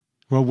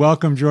Well,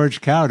 welcome, George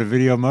Cow, to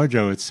Video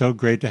Mojo. It's so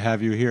great to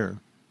have you here.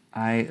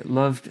 I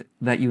loved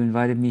that you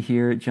invited me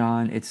here,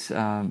 John. It's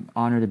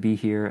honor to be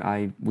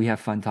here. We have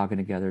fun talking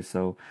together,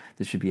 so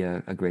this should be a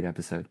great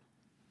episode.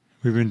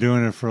 We've been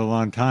doing it for a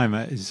long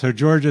time. So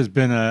George has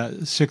been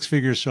a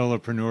six-figure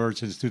solopreneur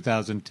since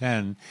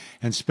 2010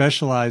 and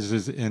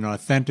specializes in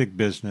authentic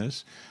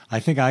business. I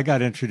think I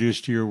got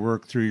introduced to your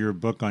work through your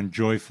book on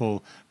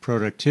joyful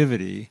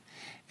productivity.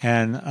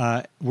 And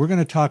we're going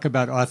to talk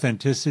about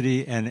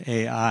authenticity and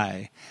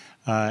AI.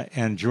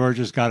 And George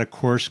has got a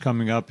course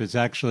coming up. It's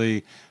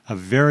actually a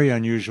very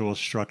unusual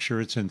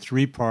structure. It's in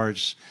three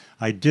parts.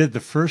 I did the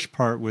first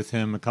part with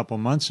him a couple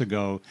months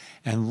ago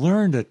and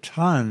learned a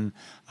ton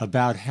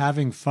about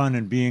having fun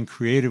and being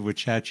creative with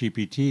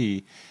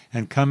ChatGPT.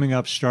 And coming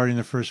up, starting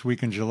the first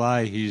week in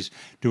July, he's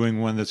doing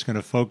one that's going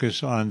to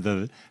focus on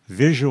the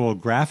visual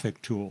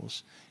graphic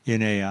tools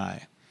in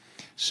AI.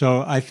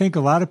 So I think a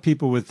lot of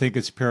people would think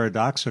it's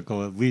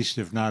paradoxical, at least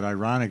if not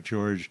ironic,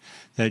 George,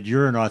 that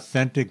you're an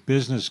authentic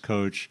business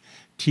coach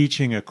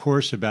teaching a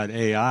course about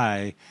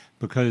AI,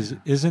 because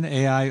isn't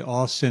AI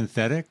all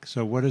synthetic?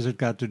 So what has it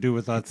got to do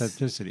with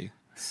authenticity?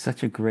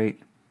 Such a great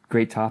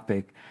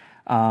topic.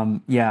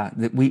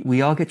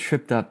 We all get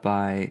tripped up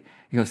by,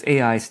 because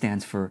AI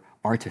stands for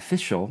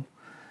artificial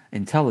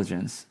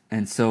intelligence.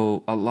 And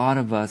so a lot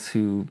of us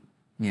who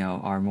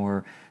are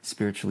more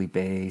spiritually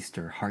based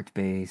or heart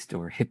based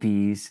or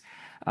hippies,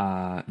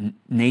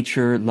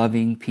 nature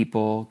loving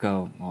people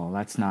go, well,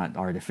 that's not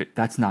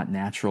that's not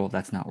natural,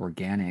 that's not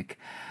organic.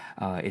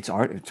 It's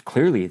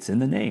clearly it's in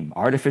the name,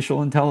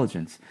 artificial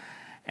intelligence.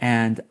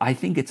 And I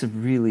think it's a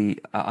really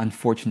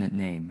unfortunate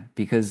name,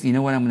 because you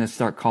know what I'm going to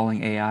start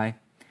calling AI?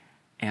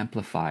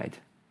 Amplified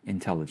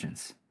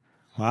intelligence.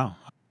 Wow.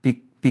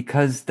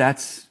 Because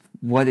that's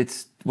what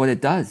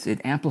it does. It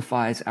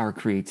amplifies our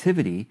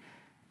creativity.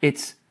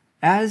 It's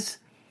as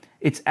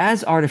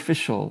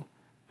artificial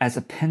as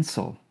a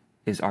pencil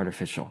is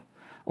artificial,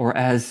 or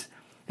as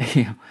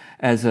a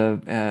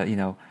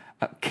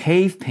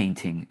cave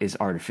painting is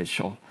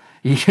artificial.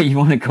 You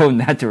want to go in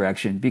that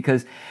direction,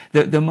 because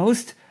the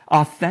most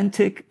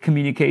authentic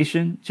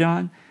communication,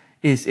 John,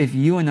 is if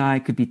you and I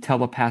could be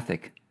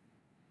telepathic,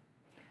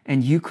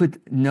 and you could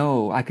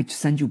know, I could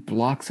send you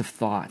blocks of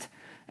thought,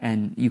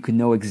 and you could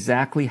know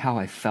exactly how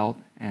I felt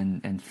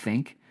and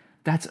think.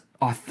 That's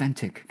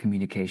authentic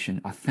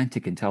communication,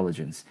 authentic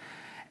intelligence.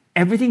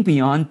 Everything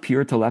beyond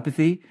pure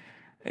telepathy,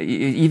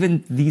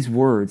 even these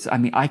words, I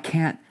mean, I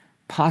can't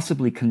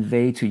possibly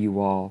convey to you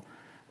all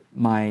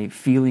my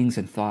feelings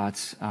and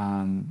thoughts,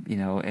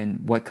 and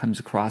what comes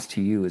across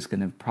to you is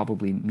going to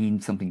probably mean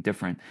something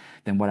different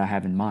than what I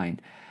have in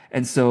mind.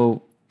 And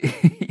so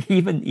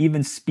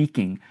even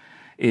speaking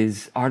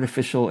is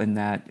artificial in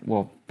that,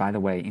 well, by the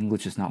way,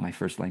 English is not my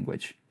first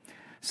language.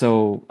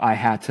 So I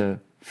had to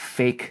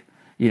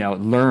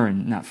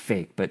learn, not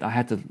fake, but I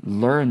had to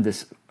learn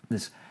this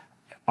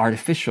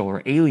artificial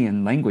or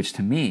alien language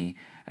to me.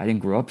 I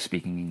didn't grow up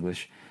speaking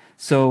English.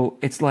 So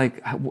it's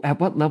like, at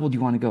what level do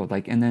you want to go?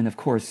 And then of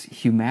course,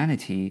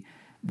 humanity,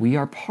 we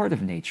are part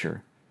of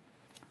nature.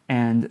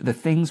 And the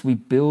things we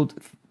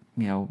build,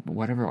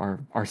 whatever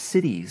our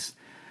cities,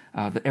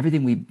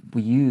 everything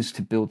we use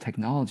to build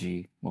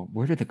technology, well,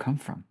 where did it come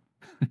from?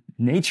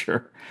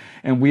 Nature.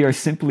 And we are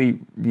simply,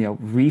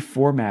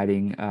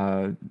 reformatting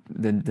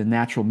the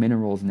natural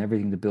minerals and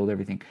everything to build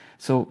everything.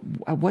 So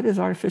what is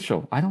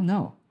artificial? I don't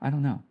know.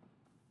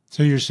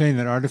 So you're saying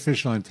that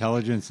artificial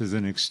intelligence is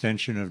an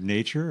extension of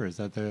nature? Is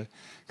that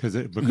because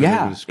it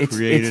was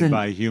created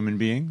by human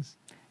beings?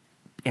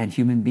 And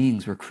human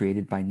beings were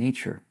created by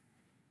nature.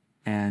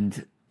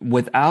 And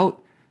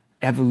without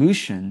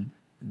evolution,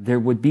 there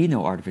would be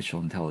no artificial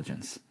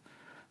intelligence.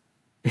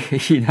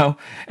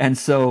 And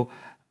so,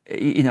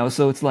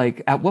 so it's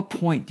like, at what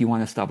point do you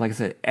want to stop? Like I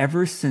said,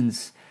 ever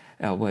since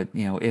when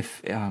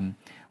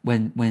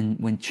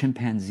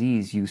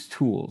chimpanzees use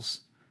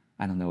tools,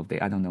 I don't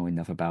know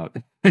enough about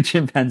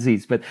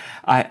chimpanzees, but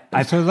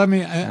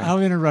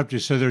I'll interrupt you.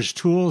 So there's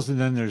tools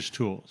and then there's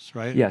tools,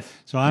 right? Yes.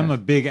 So I'm a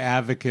big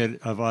advocate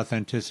of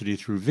authenticity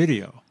through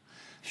video.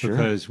 Sure.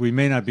 Because we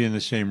may not be in the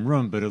same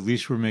room, but at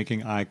least we're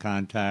making eye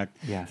contact,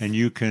 yes, and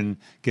you can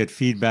get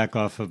feedback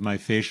off of my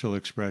facial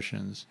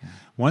expressions. Yeah.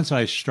 Once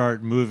I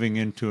start moving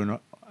into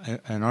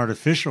an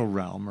artificial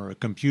realm or a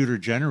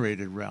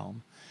computer-generated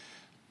realm,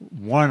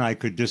 one, I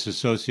could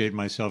disassociate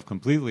myself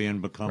completely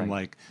and become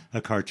like a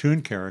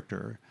cartoon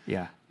character.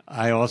 Yeah.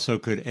 I also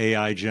could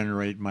AI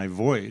generate my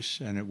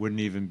voice, and it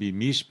wouldn't even be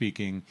me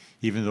speaking,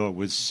 even though it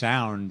would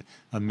sound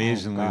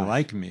amazingly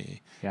like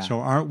me. Yeah.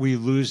 So aren't we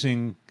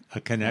losing a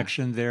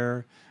connection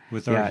there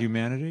with our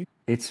humanity?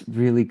 It's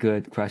really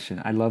good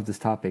question. I love this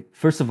topic.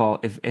 First of all,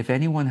 if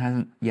anyone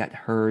hasn't yet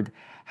heard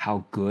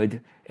how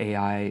good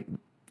AI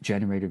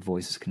generated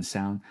voices can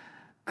sound,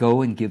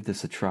 go and give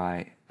this a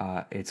try.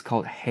 It's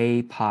called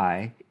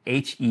HeyPi,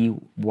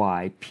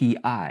 HEYPI.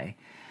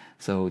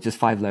 So just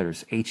 5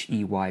 letters,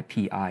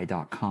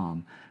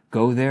 HEYPI.com.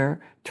 Go there,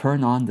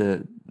 turn on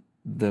the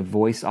the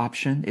voice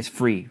option is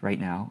free right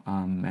now,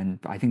 and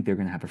I think they're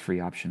going to have a free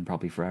option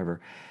probably forever.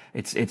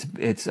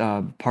 It's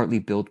partly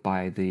built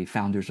by the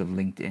founders of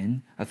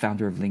LinkedIn, a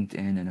founder of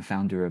LinkedIn and a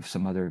founder of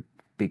some other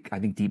big, I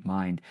think,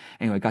 DeepMind.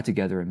 Anyway, got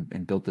together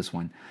and built this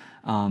one,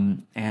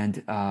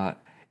 and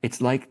it's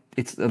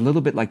a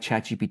little bit like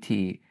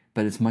ChatGPT,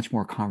 but it's much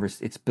more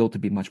It's built to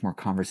be much more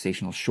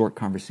conversational, short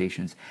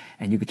conversations,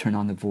 and you could turn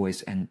on the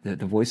voice, and the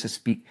voice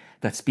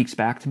that speaks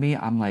back to me.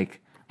 I'm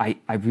like,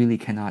 I really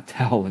cannot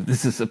tell if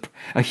this is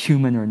a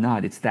human or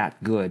not. It's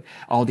that good.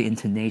 All the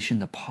intonation,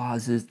 the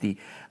pauses, the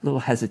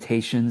little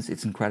hesitations,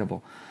 it's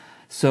incredible.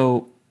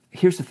 So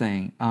here's the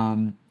thing.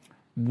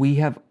 We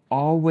have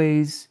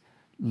always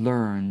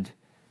learned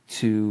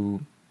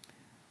to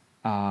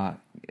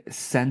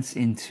sense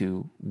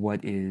into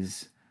what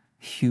is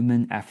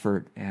human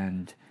effort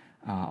and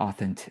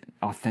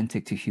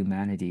authentic to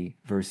humanity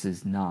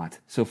versus not.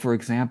 So for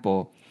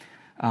example,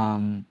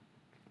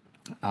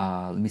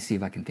 let me see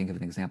if I can think of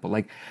an example.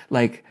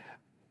 Like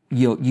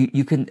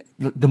you can,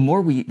 the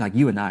more we, like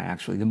you and I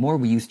actually, the more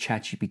we use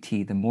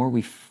ChatGPT, the more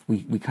we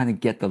kind of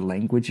get the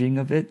languaging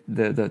of it,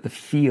 the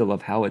feel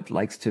of how it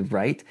likes to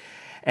write.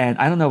 And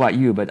I don't know about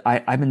you, but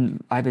I've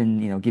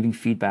been giving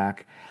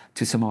feedback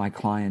to some of my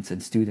clients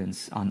and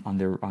students on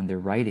their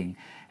writing,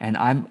 and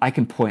I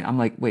can point. I'm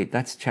like, wait,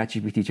 that's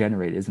ChatGPT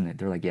generated, isn't it?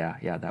 They're like,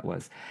 yeah, that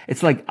was.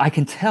 It's like I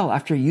can tell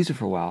after I use it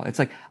for a while. It's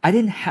like I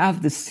didn't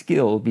have this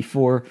skill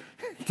before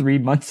 3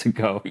 months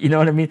ago. You know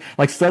what I mean?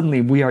 Like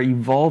suddenly we are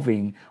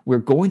evolving. We're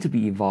going to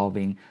be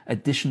evolving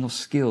additional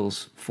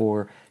skills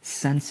for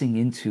sensing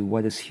into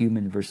what is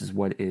human versus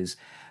what is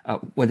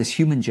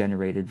human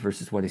generated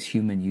versus what is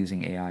human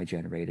using AI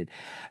generated.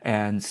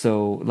 And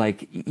so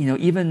like,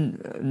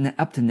 even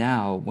up to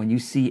now, when you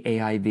see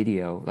AI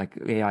video, like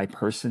AI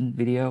person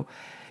video,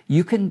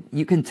 you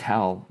can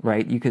tell,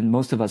 right?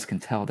 Most of us can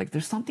tell, like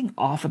there's something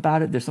off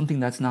about it. There's something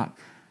that's not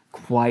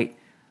quite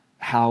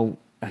how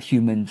a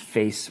human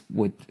face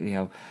would,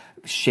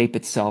 shape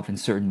itself in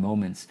certain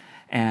moments.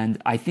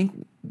 And I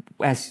think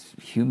as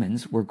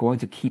humans, we're going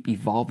to keep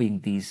evolving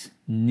these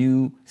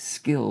new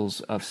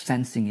skills of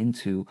sensing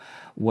into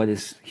what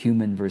is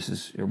human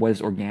versus, or what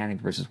is organic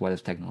versus what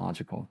is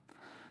technological.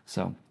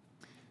 So.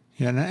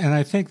 Yeah, and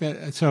I think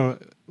that, so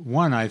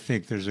one, I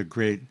think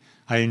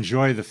I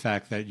enjoy the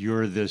fact that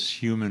you're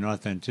this human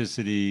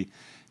authenticity,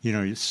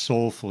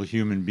 soulful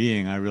human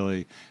being.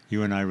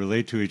 You and I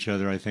relate to each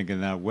other, I think, in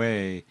that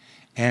way.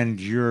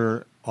 And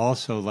you're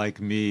also,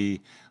 like me,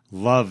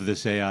 love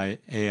this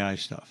AI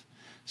stuff.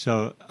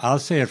 So I'll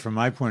say it from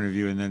my point of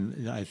view, and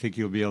then I think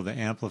you'll be able to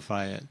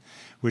amplify it,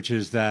 which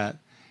is that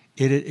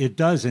it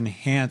does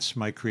enhance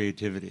my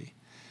creativity.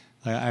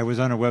 I was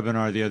on a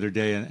webinar the other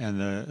day,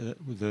 and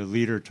the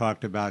leader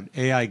talked about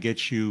AI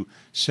gets you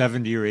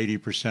 70 or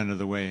 80% of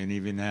the way, and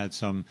even had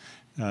some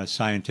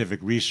scientific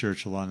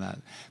research along that.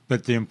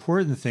 But the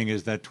important thing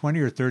is that 20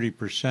 or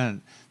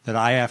 30% that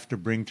I have to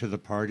bring to the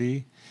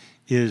party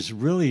is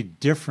really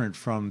different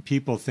from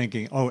people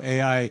thinking, oh,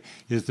 AI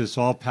is this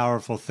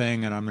all-powerful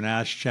thing, and I'm going to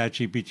ask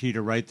ChatGPT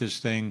to write this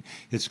thing.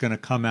 It's going to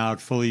come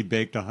out fully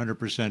baked,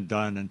 100%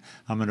 done, and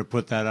I'm going to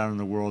put that out in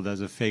the world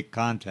as a fake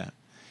content.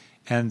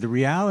 And the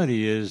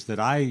reality is that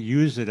I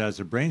use it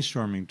as a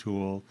brainstorming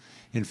tool.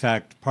 In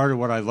fact, part of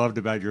what I loved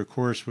about your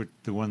course, with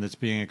the one that's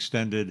being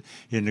extended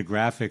into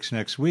graphics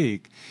next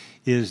week,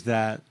 is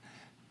that,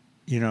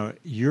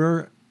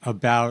 you're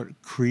about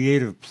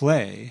creative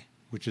play,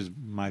 which is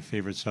my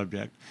favorite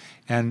subject.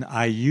 And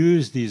I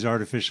use these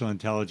artificial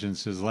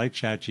intelligences like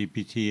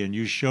ChatGPT, and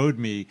you showed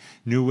me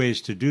new ways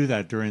to do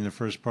that during the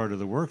first part of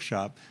the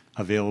workshop,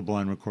 available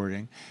on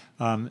recording,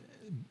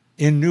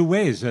 in new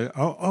ways.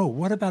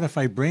 What about if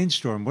I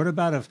brainstorm? What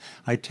about if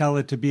I tell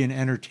it to be an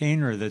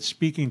entertainer that's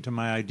speaking to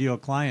my ideal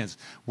clients?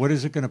 What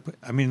is it going to put?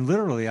 I mean,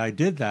 literally, I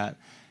did that,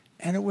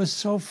 and it was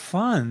so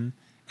fun.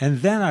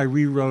 And then I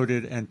rewrote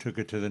it and took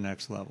it to the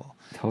next level.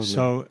 Totally.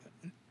 So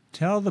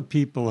tell the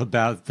people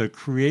about the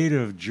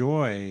creative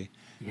joy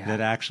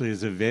that actually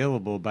is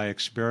available by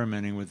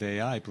experimenting with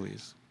AI,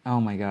 please.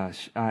 Oh my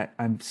gosh.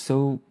 I'm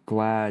so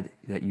glad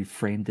that you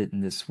framed it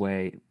in this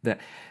way. That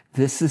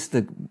this is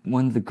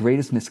one of the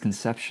greatest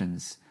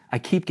misconceptions. I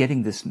keep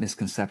getting this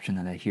misconception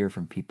that I hear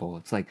from people.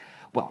 It's like,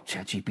 well,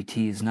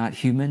 ChatGPT is not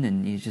human,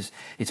 and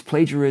it's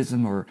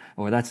plagiarism, or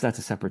that's a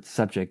separate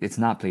subject. It's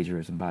not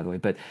plagiarism, by the way.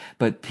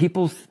 But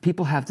people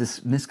have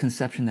this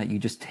misconception that you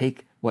just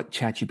take what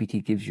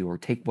ChatGPT gives you, or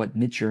take what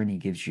Midjourney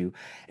gives you,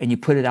 and you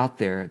put it out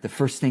there. The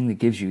first thing that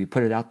gives you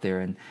put it out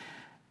there, and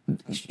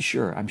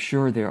sure, I'm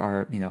sure there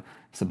are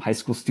some high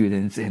school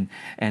students and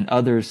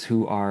others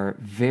who are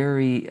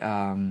very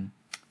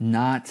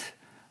not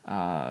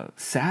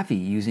savvy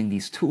using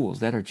these tools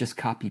that are just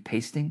copy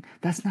pasting.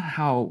 That's not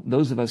how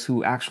those of us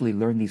who actually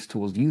learn these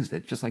tools use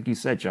it. Just like you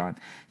said, John,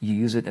 you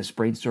use it as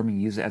brainstorming,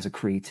 you use it as a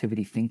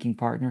creativity thinking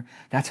partner.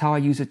 That's how I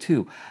use it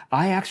too.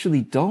 I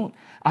actually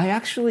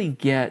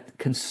get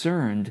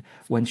concerned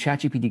when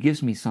ChatGPT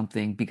gives me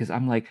something, because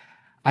I'm like,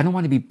 I don't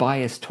want to be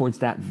biased towards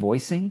that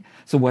voicing.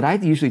 So what I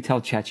usually tell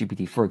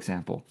ChatGPT, for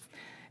example,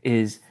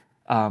 is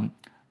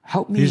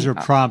help me. These are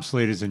prompts,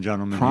 ladies and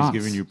gentlemen. Prompts.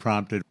 He's giving you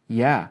prompted.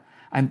 Yeah,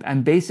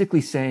 I'm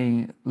basically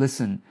saying,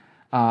 listen,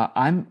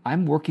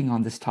 I'm working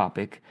on this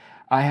topic.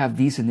 I have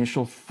these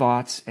initial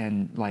thoughts,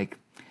 and like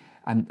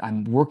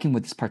I'm working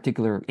with this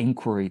particular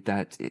inquiry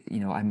that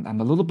I'm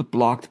a little bit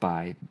blocked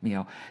by.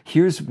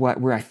 Here's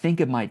where I think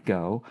it might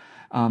go.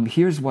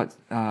 Here's what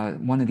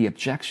one of the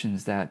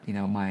objections that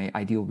my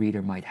ideal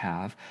reader might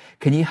have.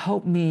 Can you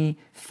help me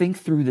think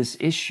through this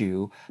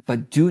issue?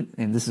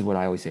 And this is what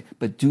I always say,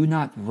 but do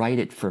not write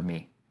it for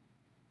me.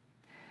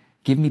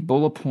 Give me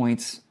bullet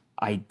points,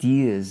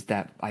 ideas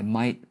that I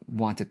might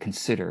want to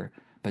consider,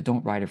 but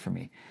don't write it for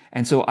me.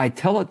 And so I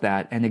tell it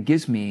that, and it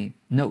gives me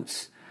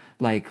notes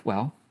like,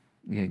 well,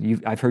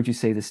 I've heard you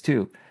say this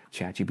too,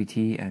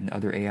 ChatGPT and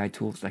other AI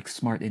tools like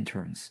smart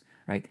interns,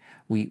 right?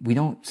 We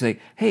don't say,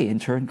 hey,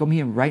 intern, come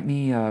here and write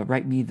me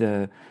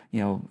the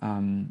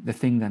the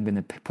thing that I'm going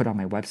to put on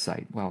my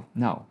website. Well,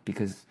 no,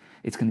 because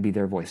it's going to be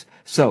their voice.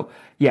 So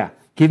yeah,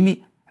 give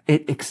me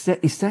it.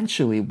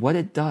 Essentially, what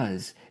it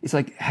does is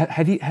like,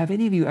 have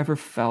any of you ever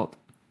felt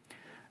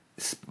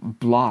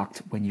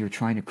blocked when you're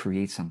trying to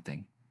create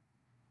something?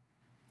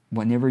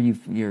 Whenever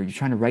you're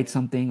trying to write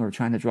something or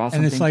trying to draw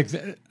something. And it's like,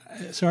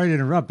 sorry to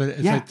interrupt, but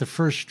it's like the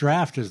first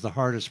draft is the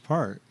hardest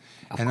part.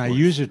 Of course. I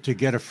use it to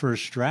get a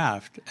first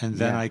draft, and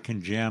then I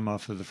can jam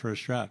off of the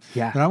first draft.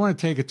 Yeah. But I want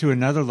to take it to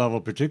another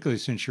level, particularly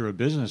since you're a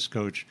business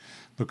coach,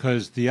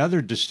 because the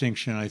other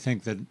distinction I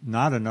think that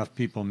not enough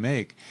people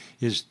make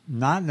is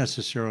not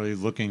necessarily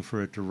looking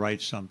for it to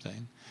write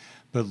something,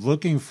 but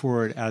looking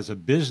for it as a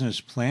business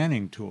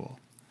planning tool.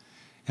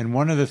 And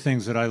one of the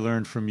things that I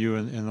learned from you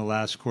in the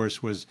last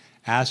course was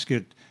ask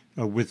it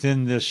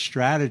within this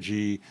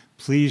strategy,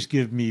 please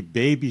give me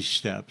baby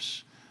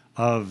steps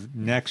of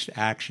next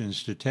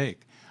actions to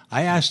take.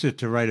 I asked it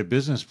to write a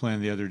business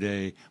plan the other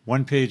day,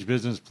 one-page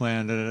business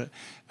plan.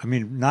 I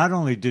mean, not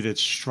only did it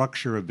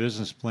structure a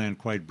business plan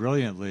quite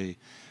brilliantly,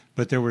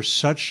 but there were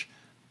such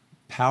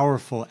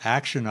powerful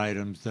action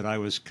items that I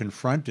was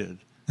confronted.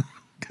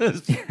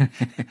 Because,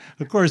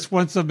 of course,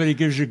 once somebody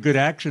gives you good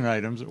action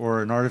items,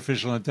 or an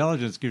artificial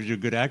intelligence gives you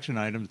good action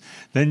items,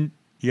 then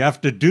you have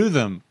to do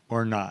them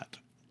or not.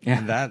 Yeah.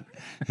 And that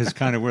is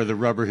kind of where the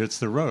rubber hits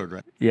the road,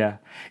 right? Yeah.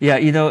 Yeah.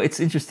 It's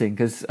interesting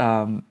because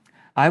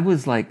I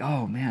was like,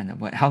 oh man,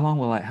 how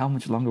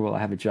much longer will I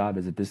have a job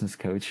as a business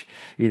coach?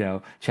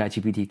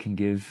 ChatGPT can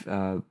give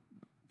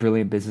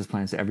brilliant business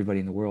plans to everybody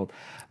in the world.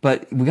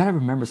 But we got to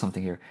remember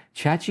something here.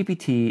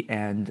 ChatGPT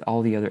and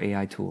all the other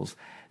AI tools,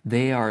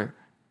 they are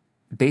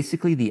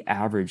basically the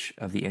average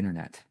of the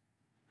internet.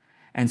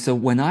 And so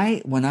when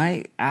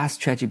I ask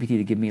ChatGPT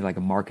to give me like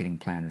a marketing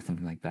plan or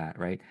something like that,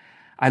 right?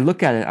 I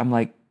look at it, I'm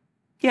like,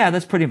 yeah,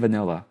 that's pretty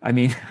vanilla. I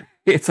mean,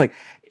 it's like,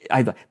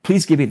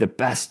 please give me the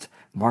best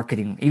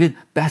marketing, even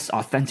best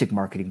authentic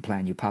marketing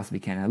plan you possibly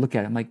can. And I look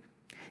at it, I'm like,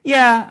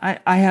 yeah,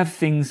 I have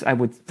things I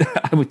would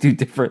do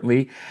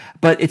differently,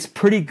 but it's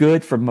pretty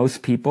good for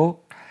most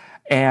people.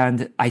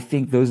 And I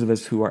think those of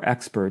us who are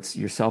experts,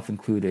 yourself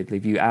included,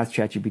 if you ask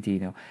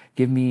ChatGPT,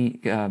 give me,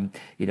 a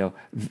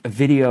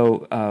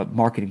video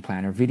marketing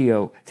plan or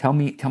video, tell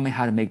me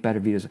how to make better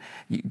videos.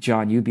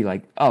 John, you'd be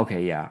like, oh,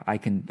 okay, yeah, I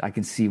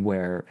can see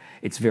where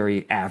it's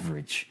very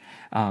average.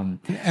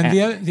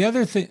 The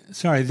other thing,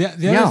 sorry,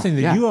 the other thing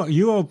that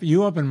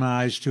you opened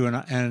my eyes to,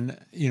 and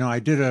I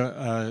did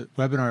a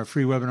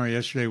free webinar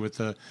yesterday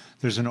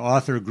there's an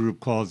author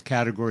group called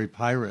Category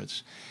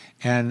Pirates,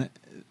 and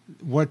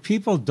what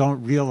people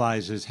don't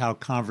realize is how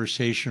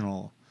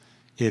conversational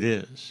it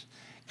is.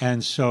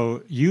 And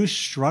so you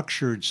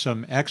structured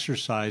some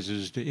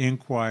exercises to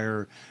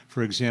inquire,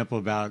 for example,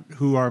 about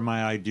who are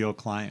my ideal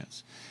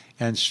clients,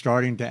 and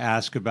starting to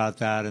ask about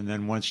that. And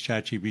then once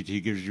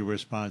ChatGPT gives you a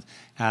response,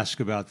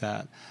 ask about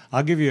that.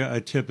 I'll give you a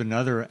tip.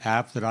 Another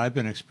app that I've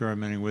been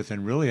experimenting with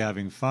and really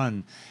having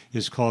fun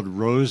is called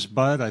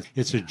Rosebud.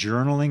 It's a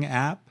journaling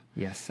app.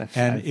 Yes, I've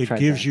it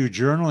gives you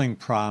journaling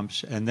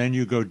prompts, and then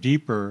you go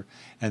deeper,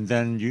 and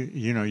then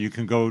you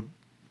can go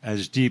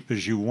as deep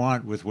as you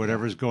want with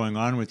whatever's going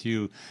on with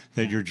you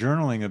that you're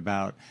journaling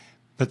about.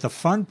 But the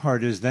fun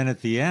part is then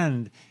at the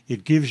end,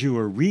 it gives you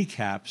a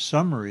recap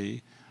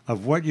summary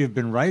of what you've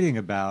been writing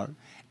about,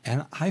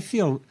 and I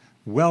feel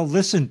well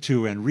listened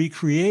to and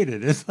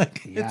recreated. It's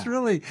like it's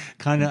really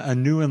kind of a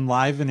new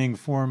enlivening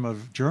form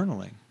of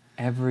journaling.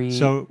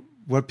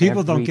 What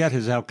people don't get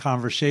is how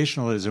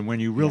conversational it is, and when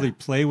you really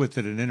play with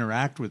it and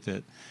interact with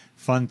it,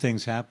 fun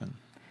things happen.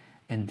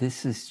 And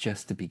this is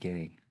just the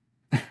beginning.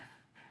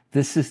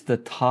 This is the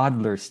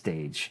toddler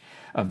stage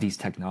of these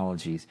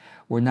technologies.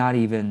 We're not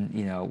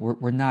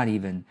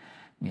even,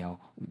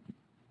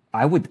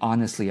 I would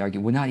honestly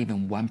argue we're not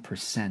even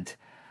 1%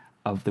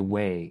 of the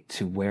way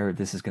to where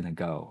this is going to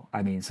go.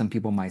 I mean, some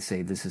people might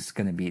say it's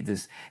going to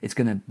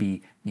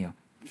be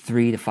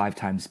 3 to 5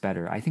 times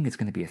better. I think it's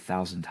going to be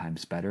 1,000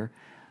 times better.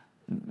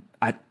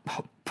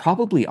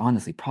 Probably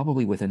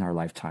within our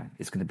lifetime,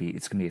 it's going to be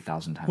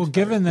 1,000 times. Well,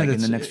 given better, that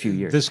in the next few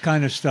years, this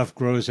kind of stuff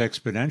grows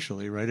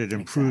exponentially, right? It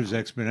improves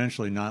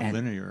exponentially, not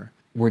linear.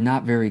 We're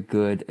not very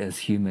good as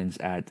humans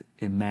at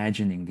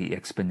imagining the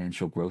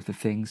exponential growth of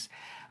things.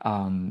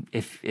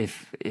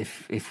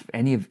 If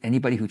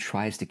anybody who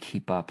tries to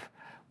keep up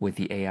with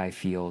the AI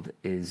field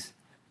is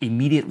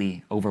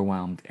immediately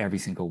overwhelmed every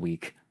single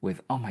week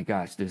with, oh my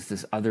gosh, there's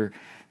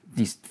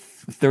these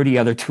 30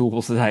 other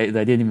tools that I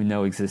didn't even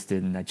know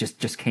existed and that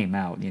just came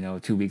out,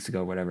 2 weeks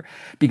ago, whatever.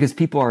 Because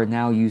people are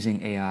now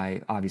using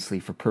AI obviously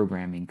for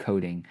programming,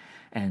 coding,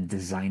 and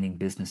designing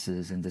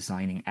businesses and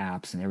designing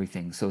apps and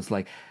everything. So it's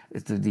like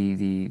it's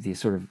the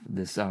sort of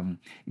this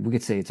we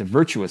could say it's a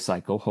virtuous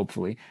cycle,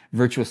 hopefully,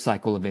 virtuous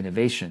cycle of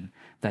innovation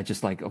that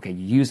just like, okay,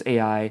 you use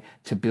AI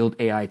to build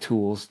AI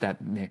tools that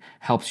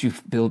helps you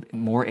build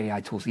more AI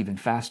tools even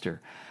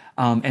faster.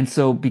 And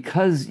so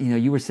because,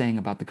 you were saying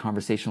about the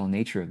conversational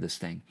nature of this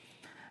thing,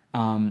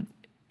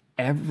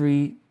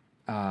 every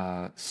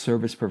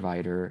service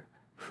provider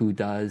who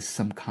does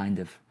some kind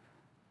of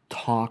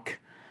talk,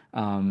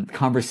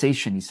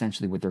 conversation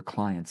essentially with their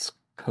clients,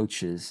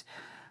 coaches,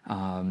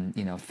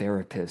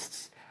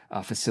 therapists,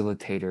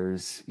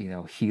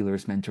 facilitators,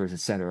 healers, mentors,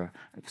 etc.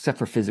 Except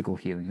for physical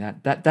healing,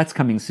 that's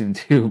coming soon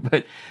too.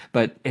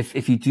 But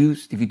if you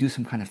do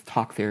some kind of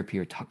talk therapy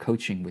or talk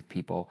coaching with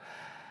people,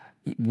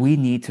 we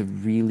need to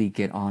really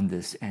get on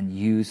this and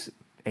use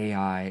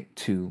AI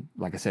to,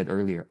 like I said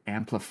earlier,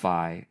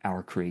 amplify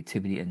our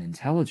creativity and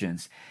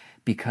intelligence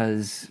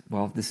because,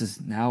 well, this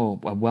is now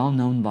a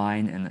well-known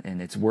line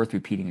and it's worth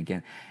repeating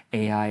again.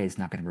 AI is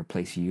not going to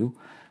replace you,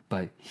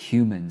 but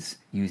humans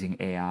using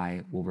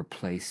AI will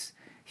replace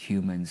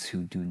humans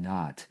who do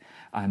not.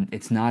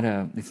 It's not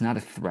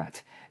a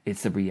threat.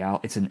 It's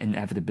it's an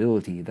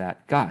inevitability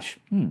that, gosh,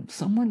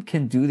 someone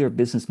can do their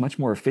business much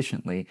more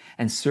efficiently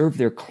and serve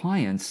their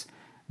clients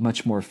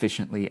much more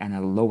efficiently and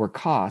at a lower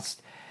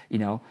cost,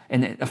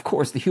 And of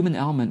course, the human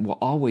element will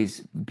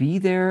always be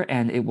there,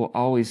 and it will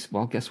always,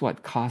 well, guess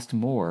what, cost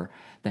more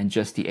than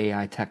just the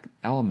AI tech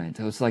element.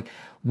 So it's like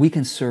we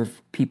can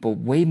serve people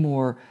way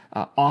more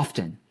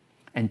often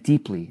and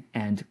deeply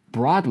and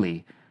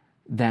broadly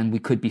than we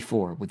could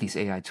before with these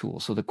AI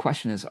tools. So the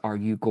question is, are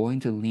you going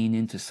to lean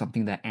into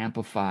something that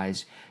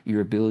amplifies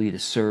your ability to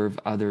serve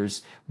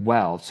others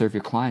well, serve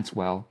your clients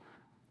well,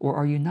 or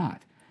are you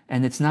not?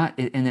 And it's not,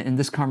 in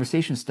this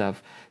conversation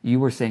stuff, you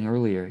were saying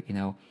earlier,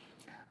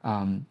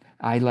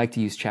 I like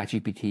to use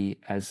ChatGPT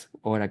as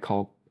what I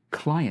call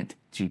client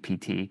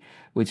GPT,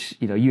 which,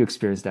 you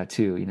experienced that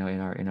too,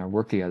 in our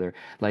work together.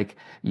 Like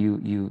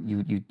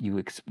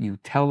you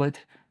tell it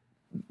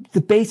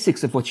the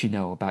basics of what you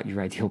know about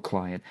your ideal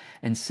client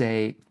and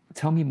say,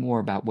 tell me more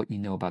about what you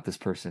know about this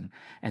person.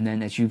 And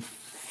then as you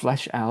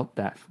flesh out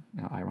that,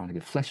 ironically,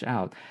 flesh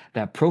out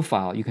that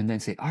profile, you can then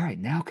say, all right,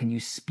 now can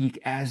you speak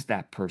as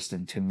that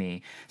person to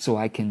me so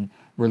I can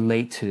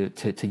relate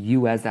to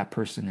you as that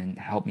person and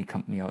help me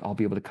come, I'll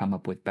be able to come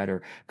up with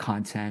better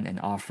content and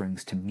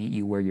offerings to meet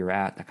you where you're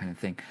at, that kind of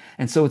thing.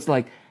 And so it's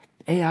like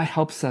AI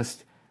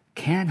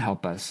can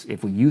help us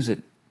if we use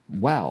it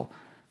well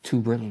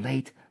to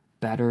relate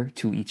better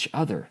to each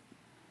other.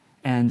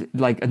 And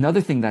like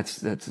another thing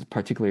that's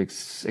particularly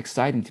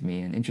exciting to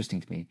me and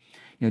interesting to me,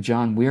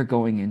 John, we're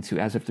going into,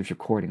 as of this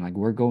recording, like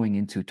we're going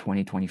into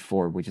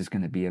 2024, which is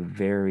going to be a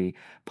very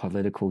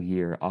political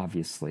year,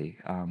 obviously,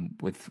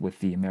 with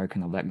the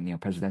American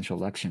presidential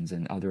elections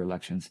and other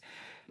elections.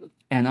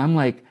 And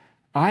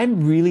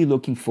I'm really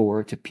looking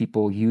forward to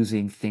people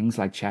using things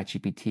like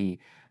ChatGPT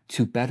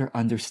to better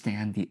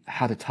understand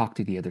how to talk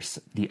to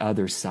the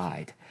other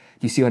side.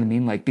 Do you see what I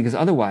mean? Like, because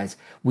otherwise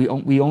we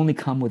only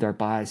come with our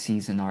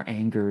biases and our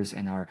angers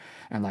and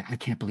like, I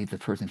can't believe the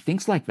person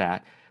thinks like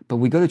that. But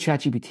we go to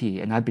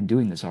ChatGPT, and I've been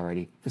doing this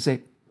already, to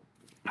say,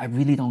 I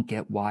really don't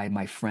get why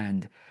my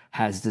friend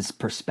has this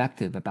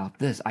perspective about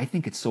this. I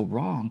think it's so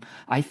wrong.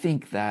 I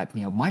think that,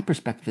 my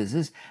perspective is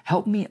this.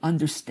 Help me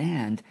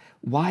understand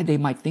why they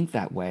might think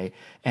that way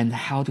and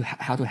how to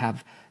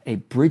have a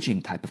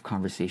bridging type of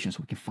conversation so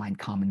we can find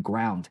common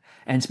ground.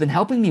 And it's been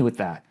helping me with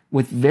that,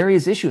 with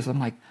various issues. I'm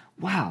like,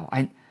 wow,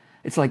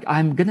 it's like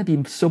I'm going to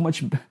be so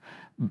much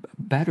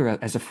better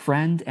as a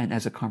friend and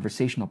as a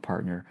conversational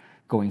partner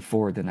going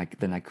forward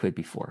than I could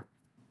before.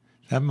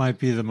 That might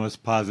be the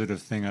most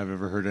positive thing I've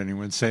ever heard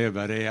anyone say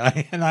about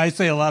AI. And I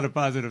say a lot of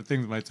positive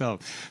things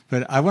myself.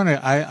 But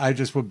I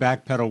just will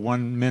backpedal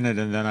 1 minute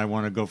and then I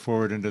want to go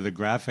forward into the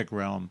graphic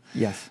realm.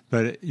 Yes.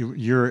 But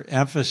your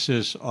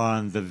emphasis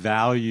on the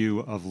value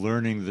of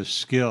learning the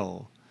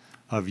skill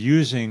of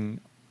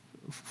using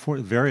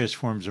various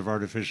forms of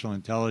artificial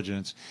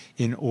intelligence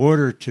in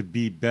order to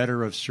be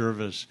better of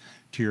service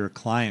to your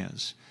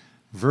clients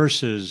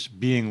versus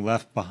being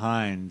left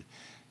behind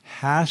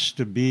has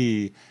to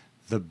be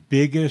the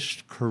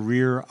biggest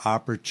career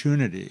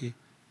opportunity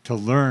to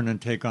learn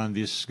and take on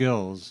these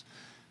skills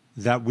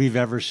that we've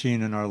ever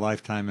seen in our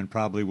lifetime and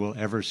probably will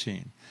ever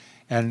see.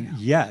 And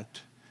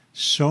yet,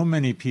 so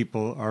many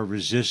people are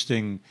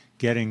resisting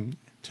getting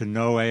to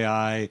know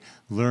AI,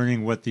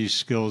 learning what these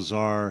skills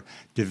are,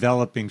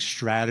 developing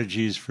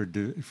strategies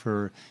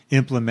for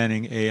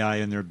implementing AI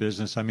in their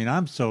business. I mean,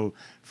 I'm so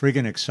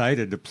friggin'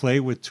 excited to play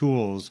with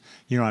tools.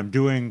 You know, I'm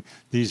doing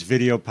these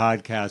video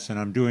podcasts and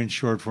I'm doing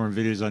short form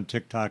videos on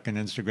TikTok and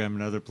Instagram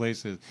and other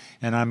places.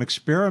 And I'm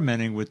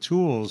experimenting with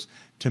tools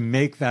to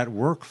make that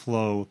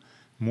workflow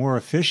more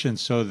efficient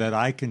so that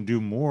I can do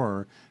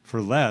more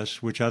for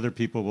less, which other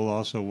people will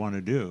also want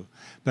to do.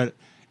 But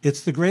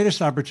it's the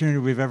greatest opportunity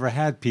we've ever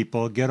had.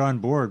 People, get on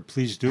board.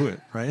 Please do it,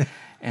 right?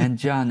 And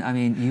John, I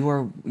mean,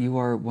 you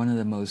are one of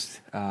the most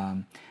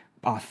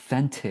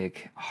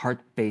authentic,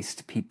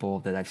 heart-based people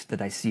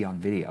that I see on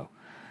video,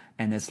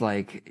 and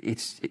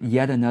it's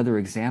yet another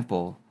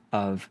example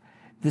of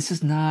this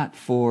is not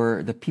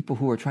for the people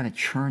who are trying to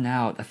churn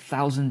out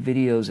 1,000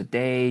 videos a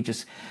day,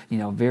 just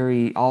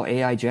very all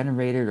AI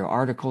generated or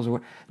articles or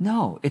what.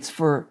 No, it's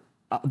for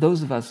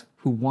those of us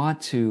who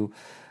want to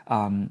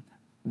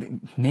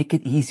make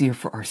it easier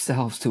for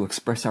ourselves to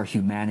express our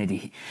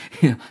humanity,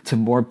 to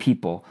more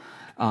people.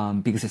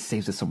 Because it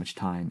saves us so much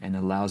time and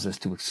allows us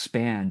to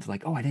expand,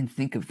 like, oh, I didn't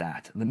think of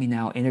that. Let me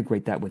now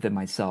integrate that within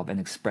myself and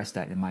express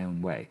that in my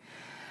own way.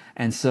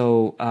 And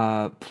so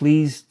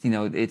please,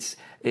 it's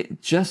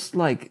just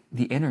like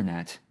the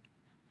internet,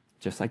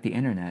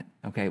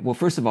 okay? Well,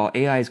 first of all,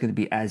 AI is going to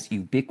be as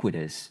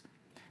ubiquitous,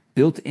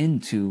 built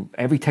into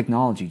every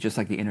technology, just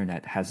like the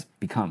internet has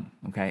become,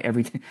 okay?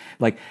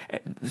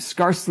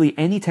 Scarcely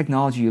any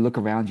technology you look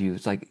around you,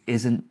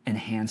 isn't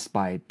enhanced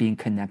by being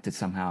connected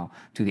somehow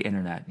to the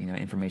internet,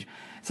 information.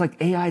 It's like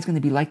AI is going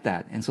to be like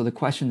that. And so the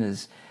question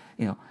is,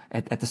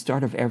 at the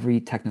start of every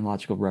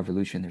technological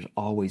revolution, there's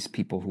always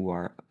people who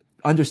are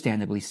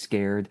understandably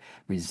scared,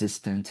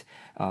 resistant,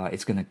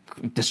 it's going to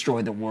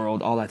destroy the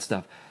world, all that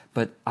stuff.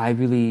 But I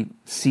really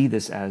see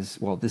this as,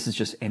 well, this is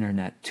just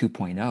Internet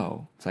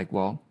 2.0. It's like,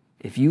 well,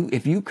 if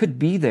you could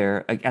be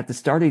there at the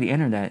start of the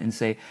internet and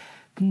say,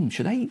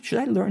 should I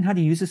learn how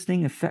to use this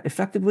thing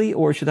effectively,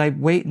 or should I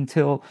wait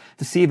to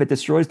see if it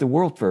destroys the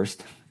world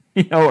first,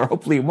 or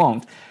hopefully it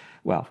won't.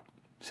 Well,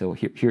 so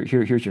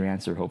here's your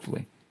answer,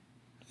 hopefully.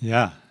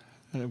 Yeah,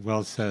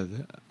 well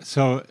said.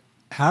 So,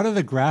 how do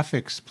the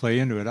graphics play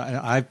into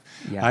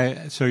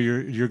it? So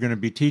you're going to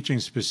be teaching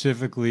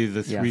specifically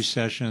the three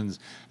sessions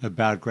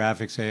about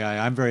graphics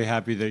AI. I'm very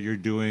happy that you're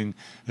doing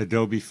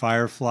Adobe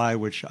Firefly,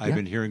 which I've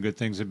been hearing good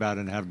things about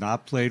and have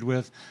not played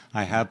with.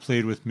 I have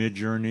played with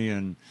Midjourney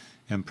and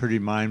am pretty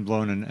mind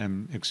blown and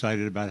am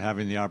excited about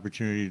having the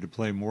opportunity to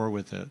play more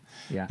with it.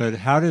 Yeah. But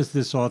how does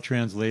this all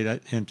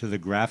translate into the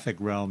graphic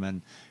realm?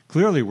 And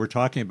clearly we're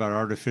talking about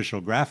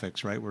artificial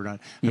graphics, right? We're not,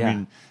 I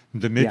mean,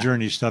 the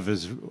Midjourney stuff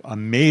is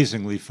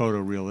amazingly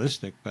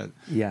photorealistic, but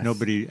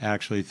nobody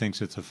actually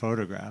thinks it's a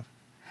photograph.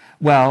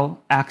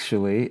 Well,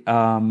 actually,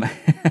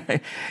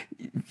 Midjourney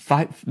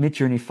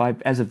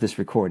 5, as of this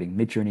recording,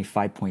 Midjourney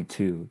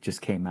 5.2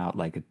 just came out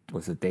it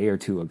was a day or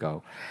two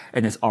ago.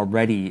 And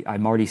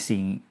I'm already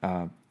seeing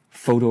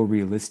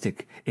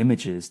photorealistic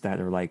images that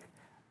are like,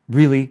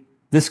 really,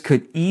 this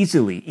could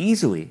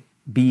easily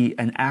be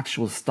an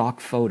actual stock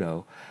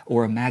photo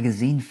or a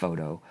magazine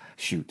photo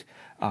shoot.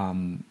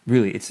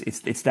 Really,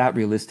 it's that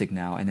realistic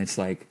now, and it's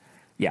like,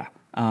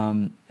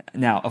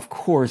 now, of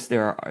course,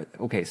 there are.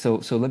 Okay, so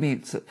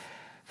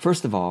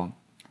first of all,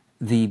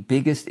 the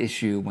biggest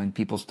issue when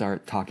people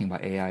start talking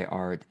about AI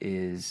art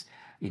is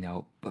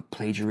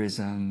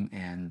plagiarism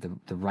and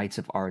the rights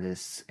of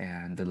artists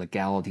and the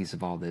legalities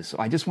of all this. So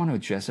I just want to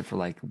address it for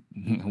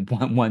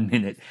one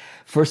minute.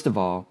 First of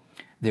all,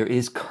 there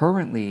is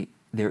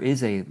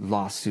a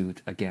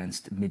lawsuit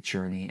against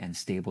Midjourney and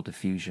Stable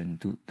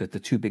Diffusion, the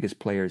two biggest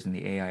players in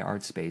the AI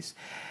art space,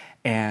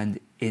 and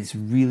it's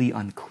really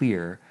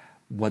unclear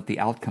what the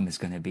outcome is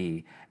going to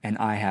be. And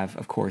I have,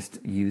 of course,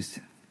 used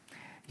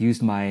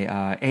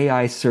my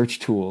AI search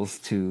tools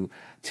to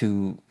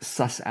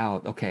suss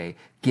out. Okay,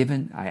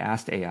 I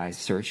asked AI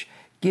search,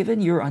 given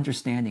your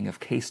understanding of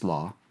case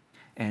law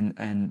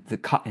and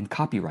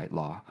copyright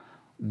law,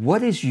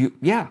 what is you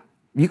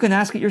can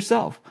ask it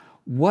yourself.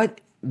 What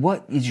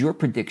is your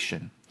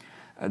prediction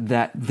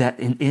that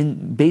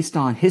based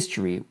on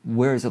history,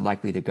 where is it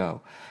likely to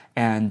go?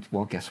 And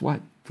well, guess what?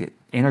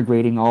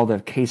 Integrating all the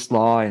case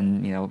law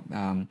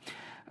and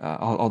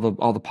all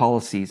the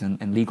policies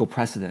and legal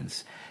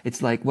precedents,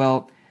 it's like,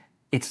 well,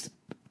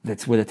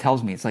 that's what it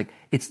tells me. It's like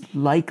it's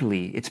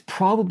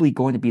probably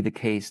going to be the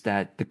case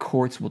that the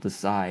courts will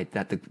decide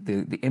that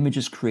the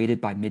images created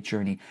by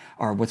Midjourney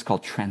are what's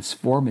called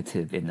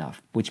transformative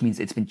enough, which means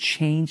it's been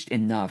changed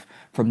enough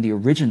from the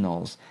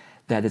originals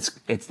that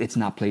it's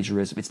not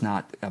plagiarism, it's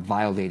not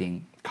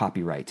violating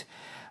copyright.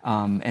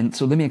 And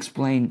so let me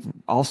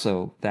explain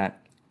also that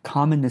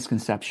common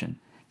misconception.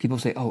 People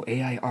say, oh,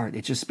 AI art,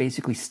 it's just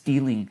basically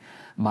stealing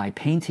my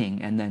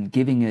painting and then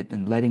giving it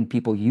and letting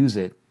people use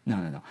it.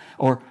 No.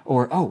 Or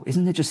oh,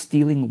 isn't it just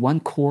stealing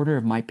 1/4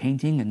 of my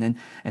painting and then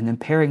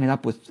pairing it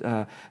up with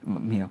the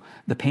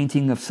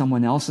painting of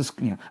someone else's,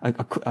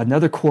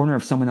 another corner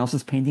of someone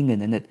else's painting, and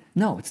then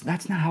no,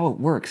 that's not how it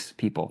works,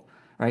 people.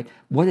 right?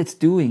 What it's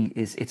doing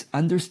is it's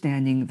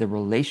understanding the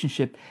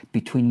relationship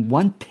between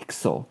one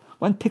pixel.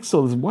 One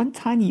pixel is one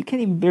tiny, you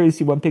can't even barely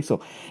see one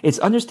pixel. It's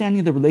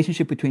understanding the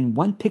relationship between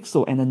one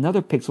pixel and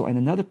another pixel and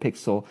another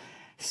pixel,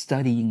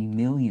 studying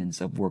millions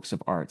of works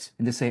of art.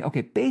 And to say,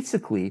 okay,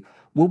 basically,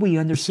 what we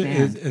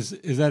understand.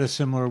 Is that a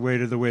similar way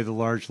to the way the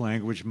large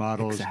language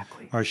models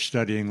Exactly. are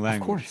studying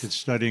language? Of course. It's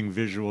studying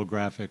visual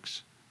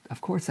graphics.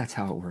 Of course, that's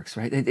how it works,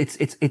 right?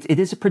 It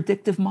is a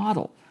predictive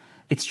model.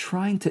 It's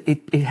trying to,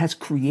 it has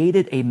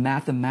created a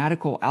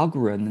mathematical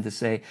algorithm to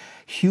say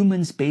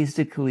humans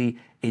basically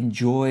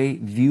enjoy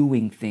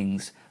viewing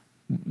things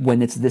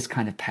when it's this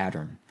kind of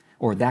pattern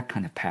or that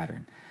kind of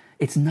pattern.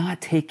 It's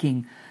not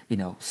taking,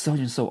 so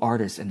and so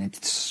artists and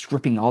it's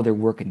stripping all their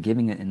work and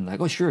giving it and like,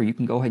 oh, sure, you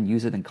can go ahead and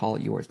use it and call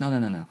it yours.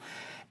 No.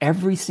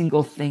 Every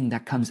single thing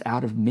that comes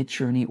out of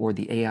Midjourney or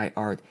the AI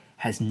art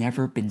has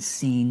never been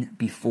seen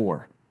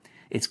before.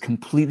 It's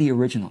completely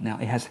original. Now,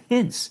 it has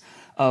hints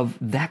of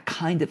that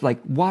kind of like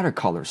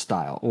watercolor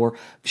style, or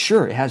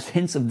sure, it has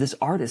hints of this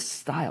artist's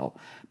style,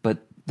 but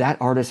that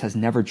artist has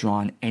never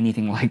drawn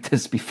anything like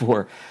this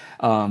before.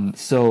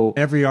 So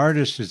every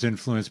artist is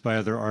influenced by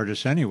other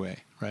artists anyway,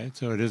 right?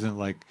 So it isn't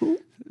like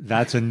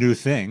that's a new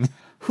thing.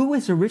 Who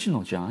is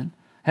original, John?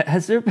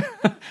 Has there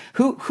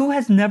who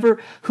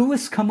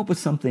has come up with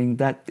something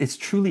that is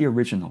truly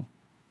original?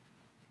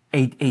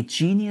 A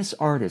genius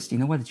artist, you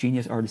know what a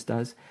genius artist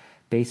does?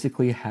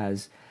 Basically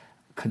has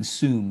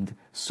consumed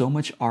so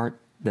much art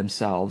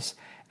themselves,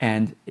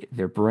 and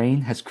their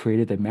brain has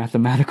created a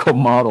mathematical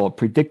model, a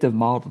predictive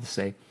model to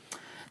say,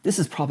 this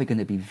is probably going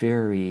to be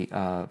very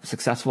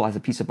successful as a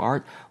piece of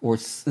art, or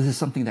this is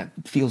something that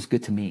feels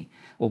good to me.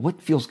 Well,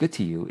 what feels good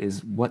to you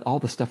is what all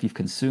the stuff you've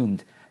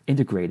consumed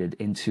integrated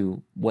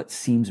into what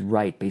seems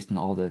right based on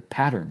all the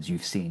patterns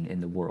you've seen in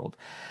the world.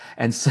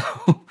 And so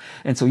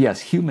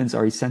yes, humans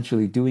are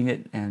essentially doing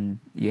it, and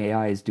the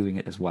AI is doing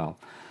it as well.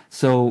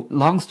 So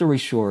long story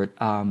short,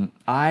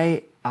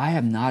 I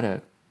am not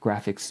a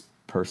graphics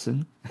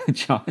person,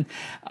 John.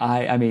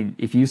 I mean,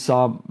 if you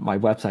saw my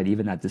website,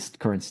 even at this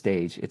current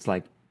stage, it's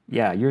like,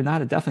 yeah, you're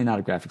definitely not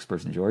a graphics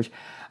person, George.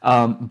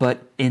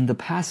 But in the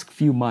past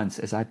few months,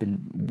 as I've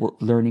been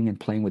learning and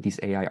playing with these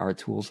AI art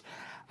tools,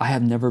 I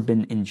have never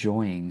been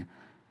enjoying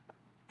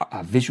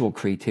visual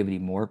creativity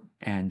more,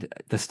 and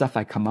the stuff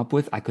I come up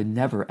with, I could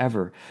never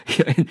ever,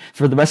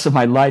 for the rest of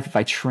my life, if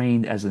I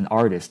trained as an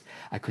artist,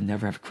 I could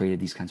never have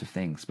created these kinds of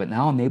things. But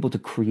now I'm able to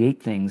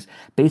create things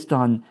based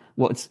on,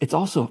 well, it's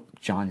also,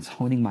 John, it's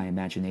honing my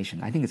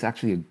imagination. I think it's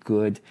actually a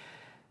good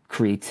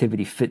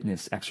creativity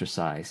fitness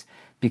exercise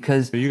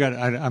because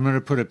I'm going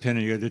to put a pin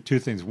in you. The two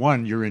things: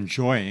 one, you're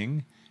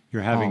enjoying,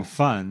 you're having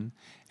fun,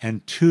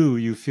 and two,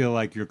 you feel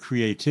like your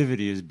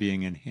creativity is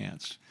being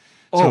enhanced.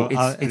 Oh,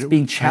 so, it's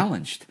being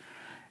challenged.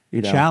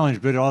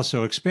 Challenged, but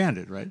also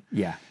expanded, right?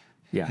 Yeah.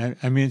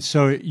 I mean,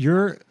 so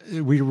we're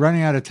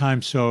running out of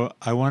time. So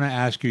I want to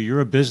ask you,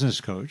 you're a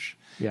business coach,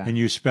 and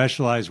you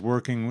specialize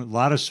working with a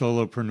lot of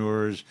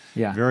solopreneurs,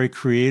 very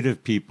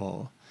creative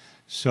people.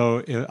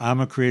 So I'm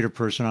a creative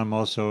person. I'm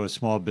also a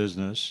small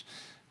business.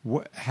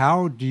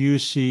 How do you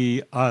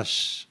see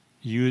us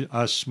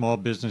small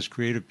business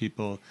creative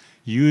people,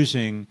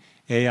 using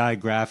AI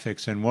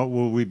graphics, and what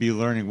will we be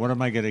learning? What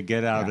am I going to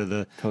get out of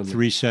the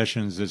 3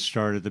 sessions that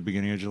start at the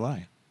beginning of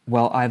July?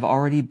 Well, I've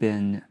already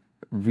been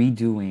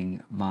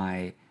redoing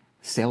my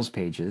sales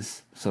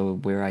pages. So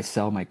where I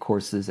sell my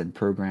courses and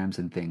programs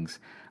and things,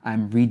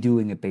 I'm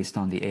redoing it based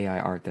on the AI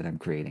art that I'm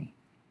creating.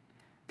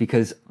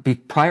 Because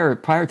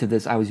prior to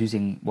this, I was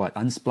using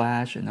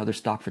Unsplash and other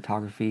stock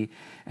photography,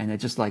 and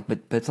it's just like, but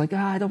it's like,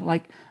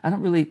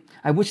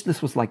 I wish this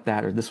was like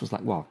that, or this was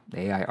like, well,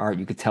 the AI art,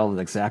 you could tell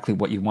exactly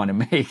what you want to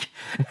make,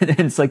 and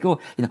it's like,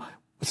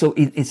 so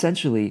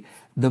essentially,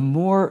 the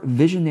more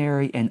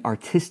visionary and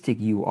artistic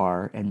you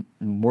are, and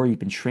the more you've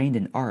been trained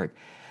in art,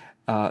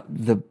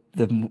 the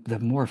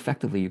more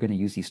effectively you're going to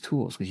use these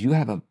tools, because you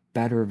have a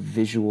better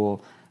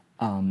visual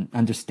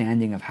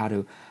understanding of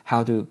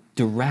how to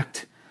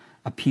direct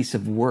a piece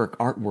of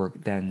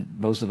artwork, than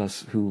most of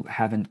us who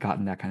haven't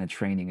gotten that kind of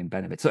training and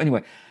benefit. So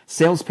anyway,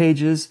 sales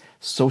pages,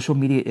 social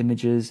media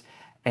images,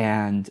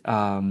 and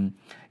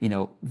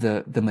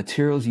the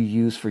materials you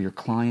use for your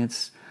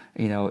clients,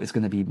 is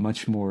going to be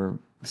much more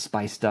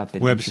spiced up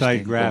and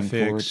website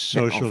graphics,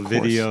 social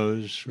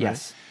videos, right?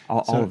 Yes,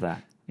 all of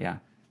that. Yeah.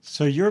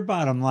 So your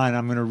bottom line,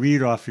 I'm going to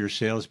read off your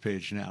sales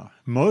page now.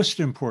 Most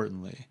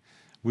importantly,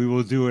 we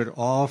will do it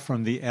all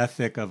from the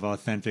ethic of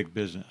authentic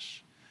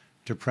business,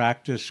 to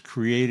practice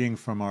creating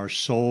from our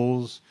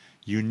soul's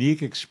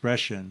unique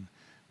expression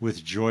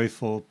with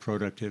joyful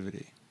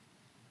productivity.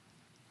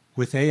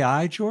 With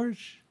AI,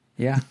 George?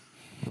 Yeah.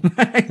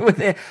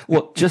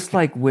 Well, just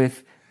like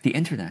with the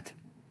internet,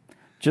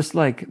 just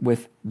like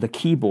with the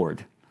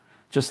keyboard,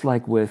 just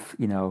like with,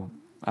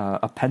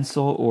 a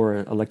pencil or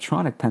an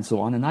electronic pencil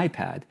on an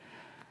iPad,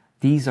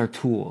 these are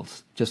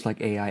tools, just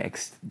like AI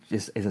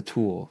is a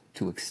tool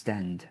to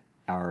extend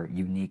our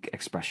unique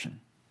expression.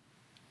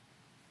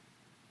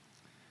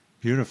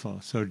 Beautiful.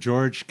 So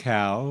George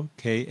Kao,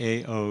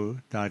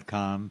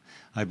 KAO.com.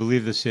 I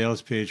believe the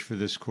sales page for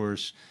this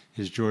course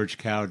is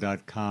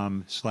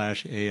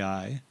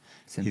georgekao.com/AI. He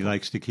Simple.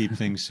 likes to keep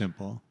things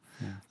simple.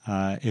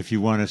 If you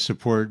want to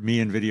support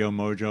me and Video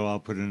Mojo, I'll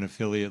put an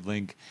affiliate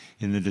link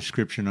in the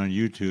description on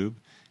YouTube.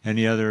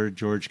 Any other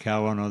George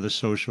Kao on other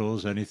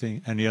socials?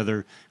 Anything? Any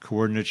other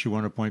coordinates you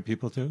want to point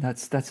people to?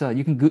 That's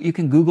you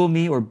can Google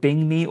me or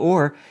Bing me,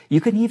 or you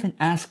can even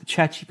ask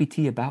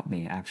ChatGPT about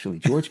me. Actually,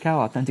 George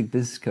Kao, authentic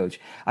business coach.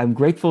 I'm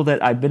grateful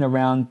that I've been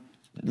around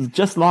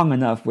just long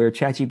enough where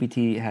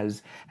ChatGPT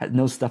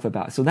knows stuff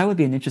about. So that would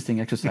be an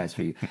interesting exercise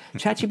for you.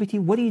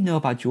 ChatGPT, what do you know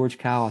about George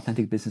Kao,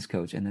 authentic business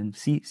coach? And then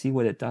see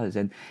what it does.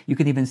 And you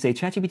can even say,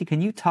 ChatGPT,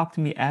 can you talk to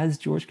me as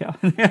George Kao?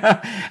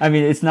 I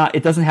mean,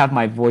 it doesn't have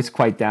my voice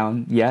quite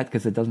down yet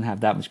because it doesn't have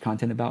that much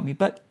content about me,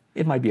 but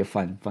it might be a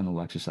fun little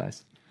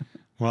exercise.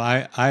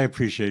 Well, I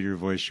appreciate your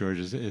voice,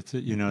 George. It's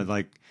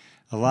like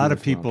a lot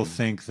of people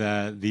think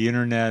that the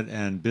internet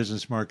and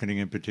business marketing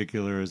in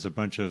particular is a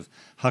bunch of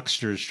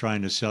hucksters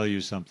trying to sell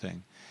you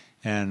something.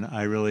 And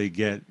I really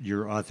get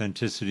your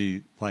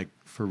authenticity, like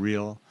for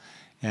real,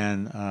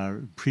 and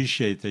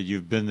appreciate that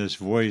you've been this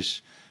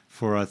voice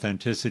for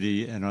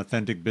authenticity and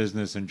authentic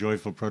business and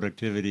joyful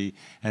productivity,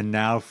 and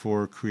now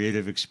for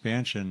creative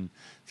expansion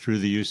through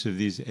the use of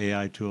these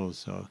AI tools.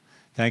 So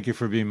thank you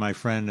for being my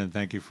friend, and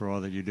thank you for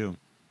all that you do.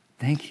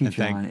 Thank you, And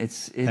John.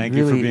 thank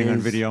you for really being on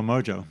is. Video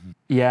Mojo.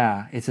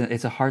 Yeah, it's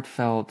a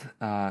heartfelt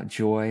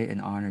joy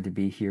and honor to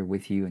be here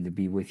with you and to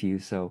be with you.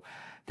 So,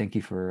 thank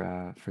you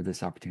for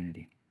this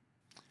opportunity.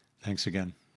 Thanks again.